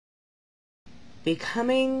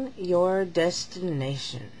Becoming your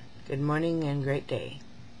destination. Good morning and great day.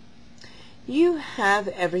 You have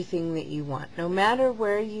everything that you want, no matter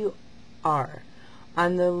where you are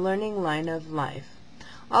on the learning line of life.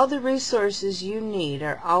 All the resources you need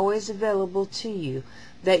are always available to you,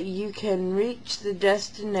 that you can reach the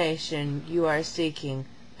destination you are seeking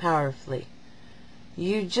powerfully.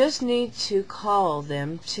 You just need to call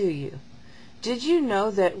them to you. Did you know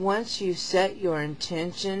that once you set your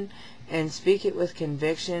intention and speak it with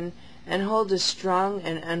conviction and hold a strong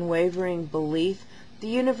and unwavering belief, the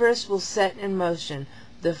universe will set in motion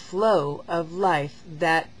the flow of life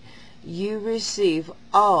that you receive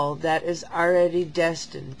all that is already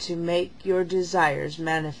destined to make your desires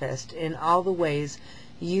manifest in all the ways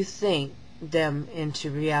you think them into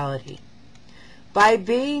reality. By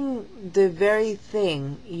being the very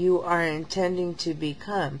thing you are intending to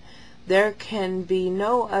become, there can be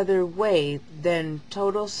no other way than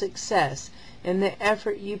total success in the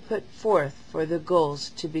effort you put forth for the goals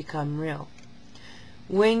to become real.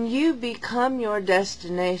 When you become your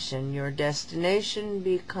destination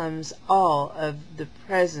becomes all of the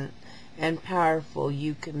present and powerful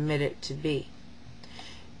you commit it to be.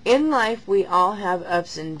 In life, we all have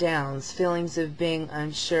ups and downs, feelings of being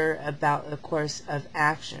unsure about a course of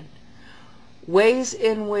action, ways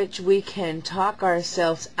in which we can talk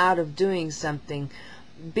ourselves out of doing something,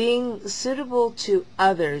 being suitable to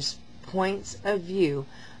others' points of view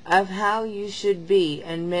of how you should be,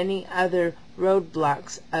 and many other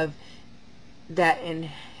roadblocks that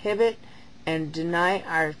inhibit and deny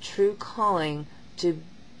our true calling to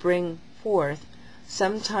bring forth.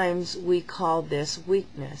 Sometimes we call this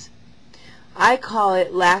weakness. I call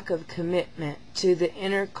it lack of commitment to the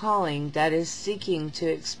inner calling that is seeking to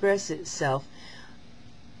express itself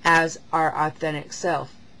as our authentic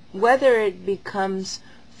self. Whether it becomes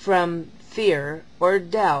from fear or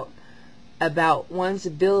doubt about one's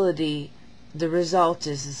ability, the result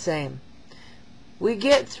is the same. We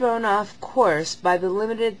get thrown off course by the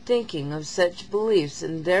limited thinking of such beliefs,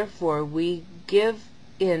 and therefore we give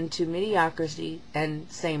in to mediocrity and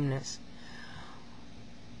sameness.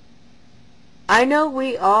 I know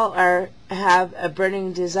we all have a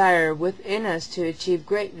burning desire within us to achieve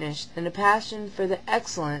greatness and a passion for the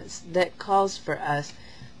excellence that calls for us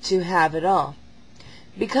to have it all.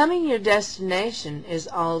 Becoming your destination is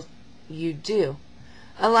all you do.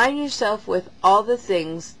 Align yourself with all the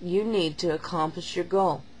things you need to accomplish your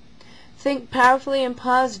goal. Think powerfully and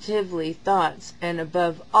positively thoughts, and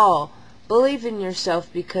above all, believe in yourself,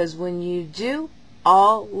 because when you do,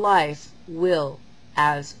 all life will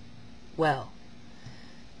as well.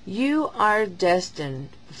 You are destined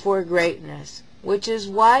for greatness, which is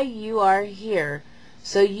why you are here,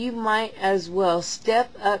 so you might as well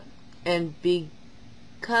step up and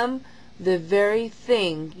become the very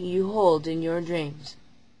thing you hold in your dreams.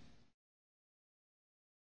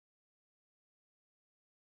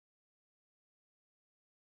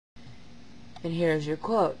 And here's your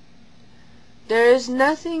quote. There is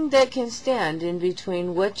nothing that can stand in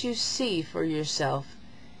between what you see for yourself,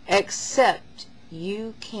 except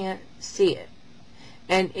you can't see it.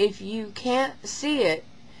 And if you can't see it,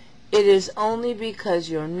 it is only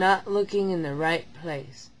because you're not looking in the right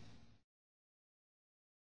place.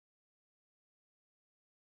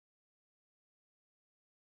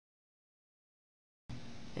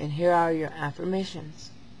 And here are your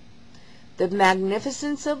affirmations. The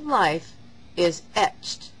magnificence of life is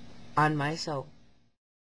etched on my soul.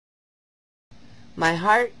 My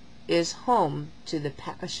heart is home to the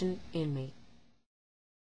passion in me.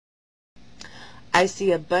 I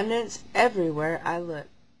see abundance everywhere I look.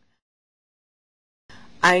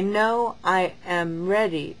 I know I am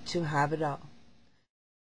ready to have it all.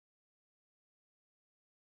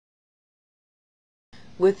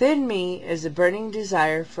 Within me is a burning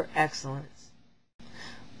desire for excellence.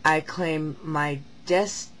 I claim my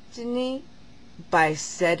destiny by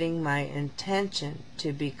setting my intention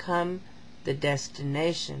to become the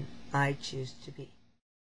destination I choose to be.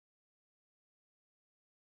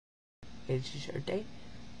 It is your day.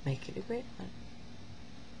 Make it a great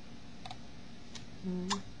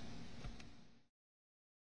one.